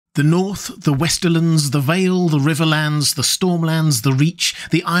The North, the Westerlands, the Vale, the Riverlands, the Stormlands, the Reach,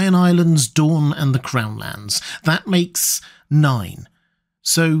 the Iron Islands, Dawn and the Crownlands. That makes 9.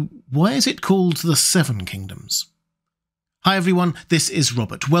 So why is it called the Seven Kingdoms? Hi everyone, this is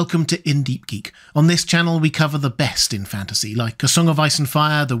Robert. Welcome to Deep Geek. On this channel we cover the best in fantasy, like A Song of Ice and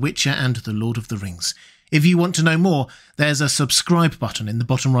Fire, The Witcher and The Lord of the Rings. If you want to know more, there's a subscribe button in the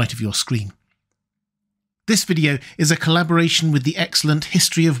bottom right of your screen. This video is a collaboration with the excellent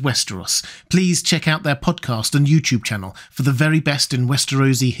History of Westeros. Please check out their podcast and YouTube channel for the very best in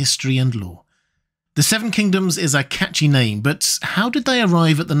Westerosi history and lore. The Seven Kingdoms is a catchy name, but how did they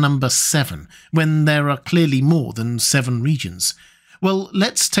arrive at the number 7, when there are clearly more than 7 regions? Well,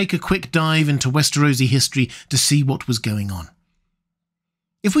 let's take a quick dive into Westerosi history to see what was going on.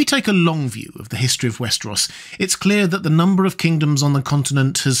 If we take a long view of the history of Westeros, it's clear that the number of kingdoms on the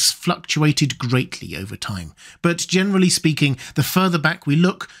continent has fluctuated greatly over time, but generally speaking, the further back we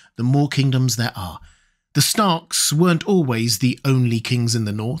look, the more kingdoms there are. The Starks weren't always the only kings in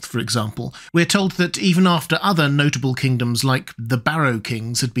the north, for example. We're told that even after other notable kingdoms like the Barrow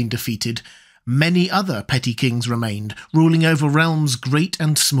kings had been defeated, many other petty kings remained, ruling over realms great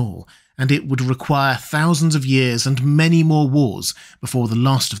and small, and it would require thousands of years and many more wars before the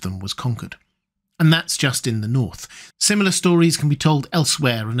last of them was conquered. And that's just in the north. Similar stories can be told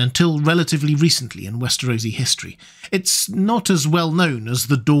elsewhere and until relatively recently in Westerosi history. It's not as well known as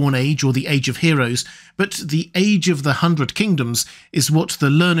the Dawn Age or the Age of Heroes, but the Age of the 100 Kingdoms is what the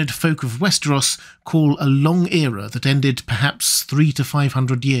learned folk of Westeros call a long era that ended perhaps 300 to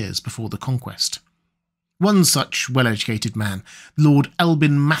 500 years before the conquest. One such well-educated man, Lord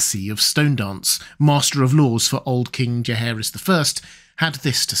Albin Massey of Stonedance, Master of Laws for Old King Jaehaerys I, had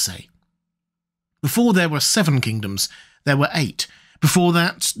this to say. Before there were 7 kingdoms, there were 8. Before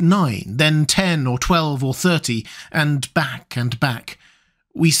that, 9, then 10 or 12 or 30, and back and back.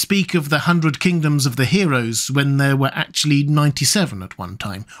 We speak of the 100 kingdoms of the heroes when there were actually 97 at one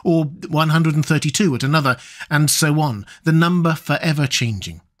time, or 132 at another, and so on, the number forever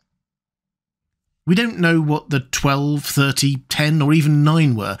changing. We don't know what the 12, 30, 10 or even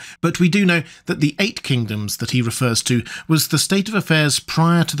 9 were, but we do know that the 8 kingdoms that he refers to was the state of affairs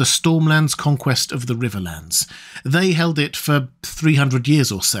prior to the Stormlands' conquest of the Riverlands. They held it for 300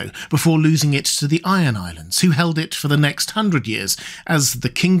 years or so, before losing it to the Iron Islands, who held it for the next 100 years as the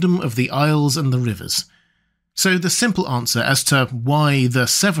Kingdom of the Isles and the Rivers. So the simple answer as to why the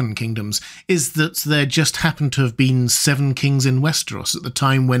 7 kingdoms is that there just happened to have been 7 kings in Westeros at the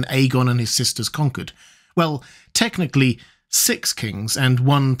time when Aegon and his sisters conquered. Well, technically 6 kings and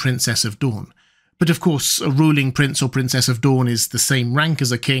 1 princess of Dawn. But of course, a ruling prince or princess of Dawn is the same rank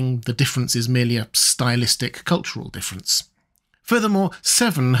as a king, the difference is merely a stylistic cultural difference. Furthermore,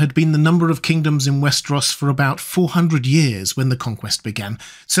 7 had been the number of kingdoms in Westeros for about 400 years when the conquest began,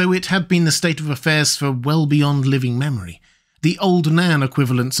 so it had been the state of affairs for well beyond living memory. The Old Nan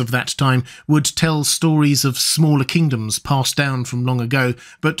equivalents of that time would tell stories of smaller kingdoms passed down from long ago,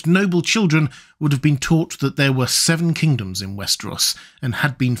 but noble children would have been taught that there were 7 kingdoms in Westeros, and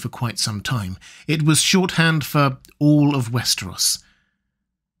had been for quite some time. It was shorthand for all of Westeros.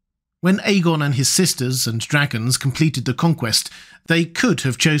 When Aegon and his sisters and dragons completed the conquest, they could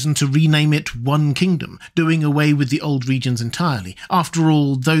have chosen to rename it One Kingdom, doing away with the old regions entirely. After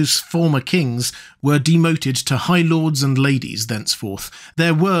all, those former kings were demoted to High Lords and Ladies thenceforth.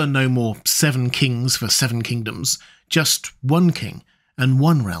 There were no more 7 kings for 7 kingdoms, just 1 king and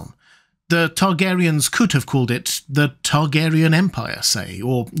 1 realm. The Targaryens could have called it the Targaryen Empire, say,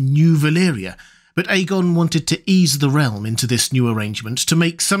 or New Valyria. But Aegon wanted to ease the realm into this new arrangement to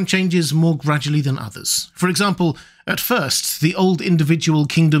make some changes more gradually than others. For example, at first, the old individual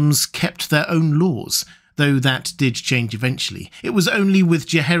kingdoms kept their own laws, though that did change eventually. It was only with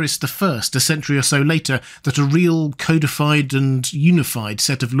Jaehaerys I, a century or so later, that a real codified and unified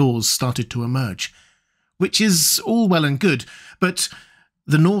set of laws started to emerge. Which is all well and good, but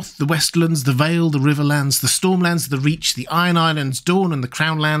the North, the Westlands, the Vale, the Riverlands, the Stormlands, the Reach, the Iron Islands, Dawn and the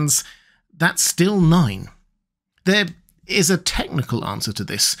Crownlands, that's still 9. There is a technical answer to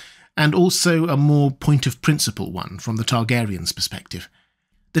this, and also a more point-of-principle one from the Targaryens' perspective.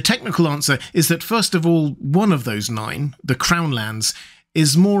 The technical answer is that first of all, one of those 9, the Crownlands,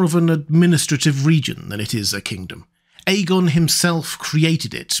 is more of an administrative region than it is a kingdom. Aegon himself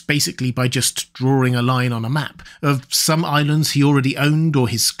created it, basically by just drawing a line on a map, of some islands he already owned or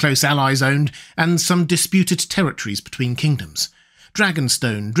his close allies owned, and some disputed territories between kingdoms.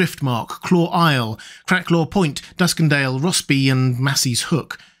 Dragonstone, Driftmark, Claw Isle, Cracklaw Point, Duskendale, Rossby and Massey's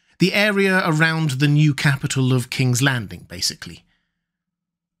Hook. The area around the new capital of King's Landing, basically.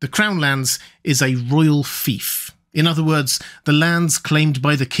 The Crownlands is a royal fief, In other words, the lands claimed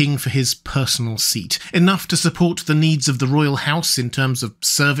by the king for his personal seat, enough to support the needs of the royal house in terms of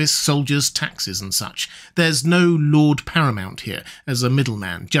service, soldiers, taxes and such. There's no Lord Paramount here as a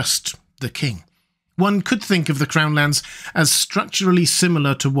middleman, just the king. One could think of the Crown lands as structurally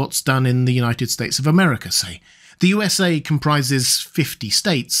similar to what's done in the United States of America, say. The USA comprises 50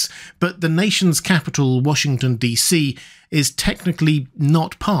 states, but the nation's capital, Washington, D.C., is technically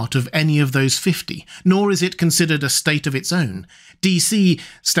not part of any of those 50, nor is it considered a state of its own. D.C.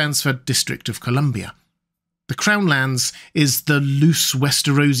 stands for District of Columbia. The Crown lands is the loose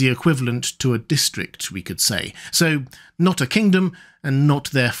Westerosi equivalent to a district, we could say, so not a kingdom, and not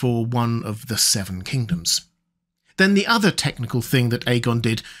therefore one of the 7 kingdoms. Then the other technical thing that Aegon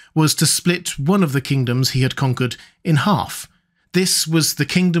did was to split one of the kingdoms he had conquered in half. This was the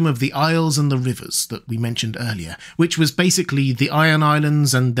Kingdom of the Isles and the Rivers that we mentioned earlier, which was basically the Iron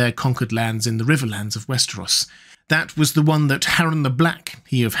Islands and their conquered lands in the Riverlands of Westeros. That was the one that Harren the Black,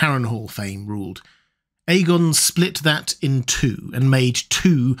 he of Harrenhal fame, ruled. Aegon split that in 2 and made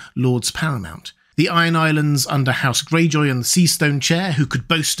 2 Lords Paramount. The Iron Islands under House Greyjoy and the Seastone Chair, who could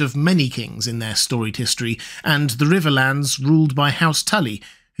boast of many kings in their storied history, and the Riverlands ruled by House Tully,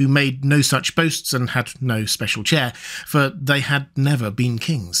 who made no such boasts and had no special chair, for they had never been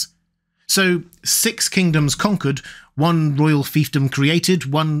kings. So 6 kingdoms conquered, 1 royal fiefdom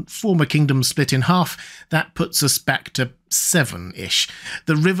created, 1 former kingdom split in half. That puts us back to 7-ish.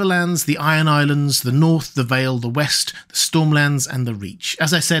 The Riverlands, the Iron Islands, the North, the Vale, the West, the Stormlands and the Reach.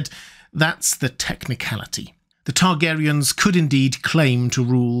 As I said, that's the technicality. The Targaryens could indeed claim to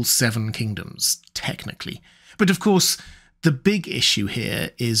rule 7 kingdoms, technically. But of course, the big issue here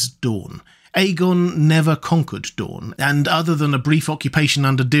is Dorne. Aegon never conquered Dorne, and other than a brief occupation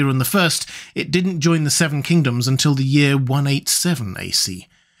under Daeron I, it didn't join the 7 kingdoms until the year 187 AC.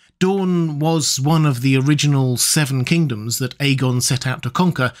 Dorne was one of the original 7 kingdoms that Aegon set out to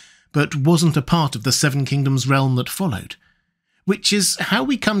conquer, but wasn't a part of the 7 kingdoms realm that followed. Which is how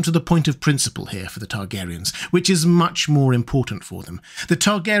we come to the point of principle here for the Targaryens, which is much more important for them. The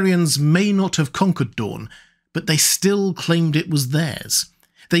Targaryens may not have conquered Dorne, but they still claimed it was theirs.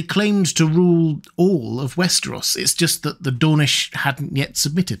 They claimed to rule all of Westeros, it's just that the Dornish hadn't yet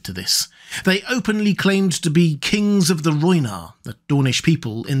submitted to this. They openly claimed to be kings of the Rhoynar, the Dornish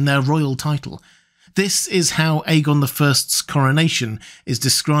people, in their royal title. This is how Aegon I's coronation is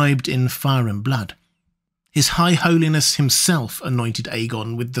described in Fire and Blood. His High Holiness himself anointed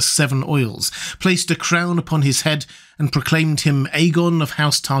Aegon with the 7 oils, placed a crown upon his head, and proclaimed him Aegon of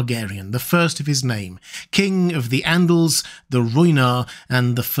House Targaryen, the first of his name, King of the Andals, the Rhoynar,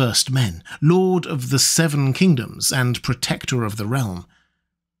 and the First Men, Lord of the 7 kingdoms, and Protector of the realm.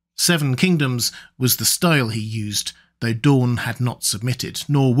 7 kingdoms was the style he used, though Dorne had not submitted,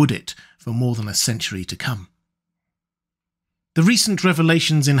 nor would it, for more than a century to come. The recent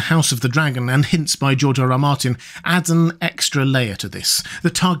revelations in House of the Dragon and hints by George R.R. Martin adds an extra layer to this.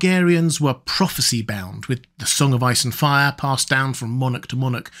 The Targaryens were prophecy-bound, with the Song of Ice and Fire passed down from monarch to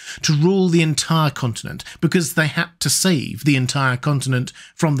monarch, to rule the entire continent, because they had to save the entire continent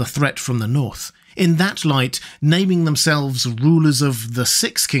from the threat from the north. In that light, naming themselves rulers of the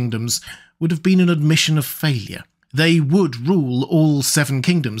 6 kingdoms would have been an admission of failure. They would rule all 7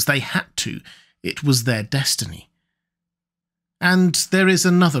 kingdoms. They had to. It was their destiny. And there is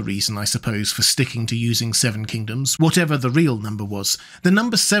another reason, I suppose, for sticking to using 7 kingdoms, whatever the real number was. The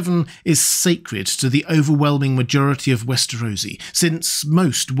number 7 is sacred to the overwhelming majority of Westerosi, since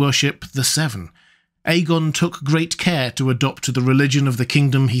most worship the 7. Aegon took great care to adopt the religion of the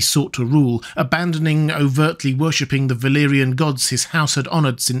kingdom he sought to rule, abandoning overtly worshipping the Valyrian gods his house had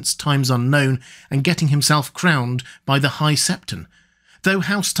honoured since times unknown, and getting himself crowned by the High Septon. Though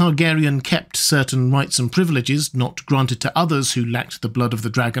House Targaryen kept certain rights and privileges not granted to others who lacked the blood of the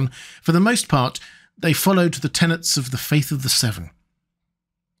dragon, for the most part they followed the tenets of the Faith of the 7.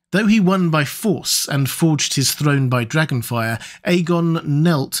 Though he won by force and forged his throne by dragonfire, Aegon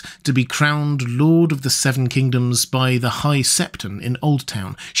knelt to be crowned Lord of the 7 Kingdoms by the High Septon in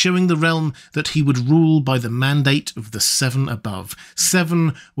Oldtown, showing the realm that he would rule by the mandate of the 7 above.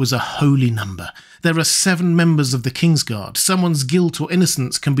 7 was a holy number. There are 7 members of the Kingsguard. Someone's guilt or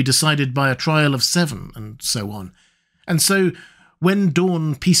innocence can be decided by a trial of 7, and so on. And so, when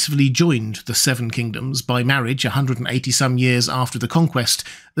Dorne peacefully joined the 7 Kingdoms by marriage 180-some years after the conquest,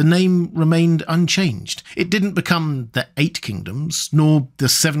 the name remained unchanged. It didn't become the 8 Kingdoms, nor the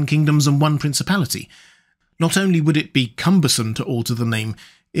 7 Kingdoms and 1 Principality. Not only would it be cumbersome to alter the name,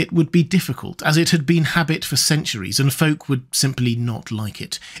 it would be difficult, as it had been habit for centuries, and folk would simply not like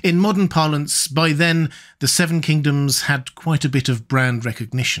it. In modern parlance, by then, the 7 Kingdoms had quite a bit of brand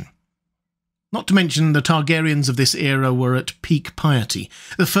recognition. Not to mention the Targaryens of this era were at peak piety.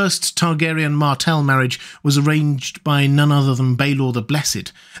 The first Targaryen-Martell marriage was arranged by none other than Baelor the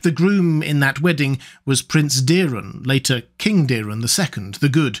Blessed. The groom in that wedding was Prince Daeron, later King Daeron II, the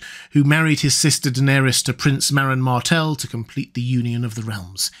Good, who married his sister Daenerys to Prince Marin Martell to complete the union of the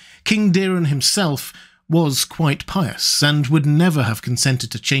realms. King Daeron himself was quite pious, and would never have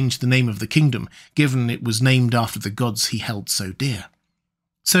consented to change the name of the kingdom, given it was named after the gods he held so dear.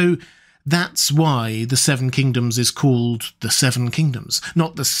 So that's why the Seven Kingdoms is called the Seven Kingdoms,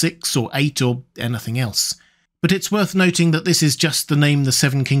 not the 6 or 8 or anything else. But it's worth noting that this is just the name the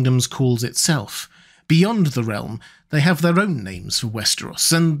Seven Kingdoms calls itself. Beyond the realm, they have their own names for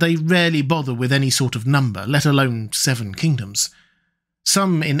Westeros, and they rarely bother with any sort of number, let alone 7 kingdoms.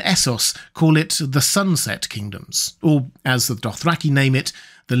 Some in Essos call it the Sunset Kingdoms, or, as the Dothraki name it,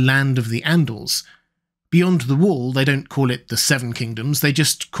 the Land of the Andals. Beyond the Wall, they don't call it the Seven Kingdoms, they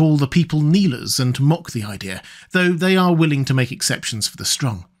just call the people kneelers and mock the idea, though they are willing to make exceptions for the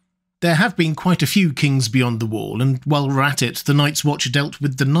strong. There have been quite a few kings beyond the Wall, and while we're at it, the Night's Watch dealt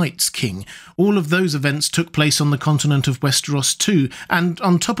with the Night's King. All of those events took place on the continent of Westeros too, and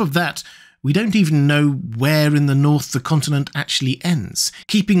on top of that, we don't even know where in the north the continent actually ends.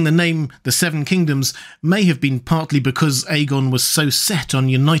 Keeping the name the Seven Kingdoms may have been partly because Aegon was so set on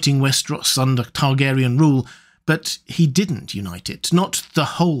uniting Westeros under Targaryen rule, but he didn't unite it, not the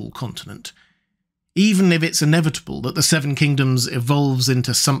whole continent. Even if it's inevitable that the Seven Kingdoms evolves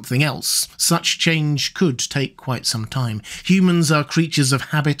into something else, such change could take quite some time. Humans are creatures of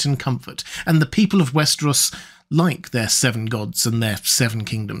habit and comfort, and the people of Westeros like their 7 gods and their 7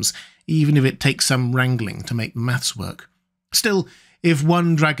 kingdoms, even if it takes some wrangling to make the maths work. Still, if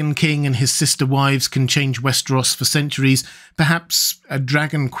one dragon king and his sister wives can change Westeros for centuries, perhaps a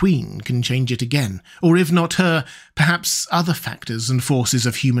dragon queen can change it again. Or if not her, perhaps other factors and forces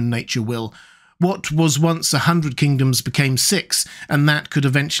of human nature will. What was once 100 kingdoms became 6, and that could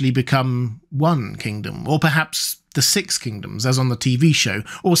eventually become 1 kingdom, or perhaps the 6 kingdoms, as on the TV show,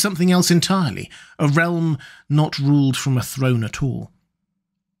 or something else entirely, a realm not ruled from a throne at all.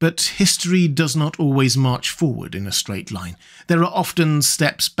 But history does not always march forward in a straight line. There are often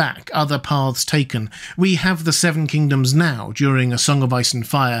steps back, other paths taken. We have the 7 kingdoms now during A Song of Ice and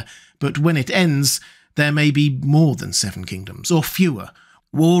Fire, but when it ends, there may be more than 7 kingdoms, or fewer.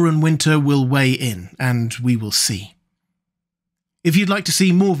 War and winter will weigh in, and we will see. If you'd like to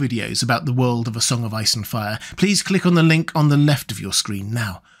see more videos about the world of A Song of Ice and Fire, please click on the link on the left of your screen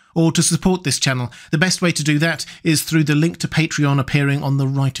now. Or to support this channel, the best way to do that is through the link to Patreon appearing on the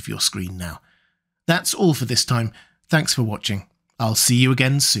right of your screen now. That's all for this time. Thanks for watching. I'll see you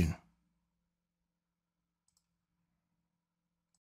again soon.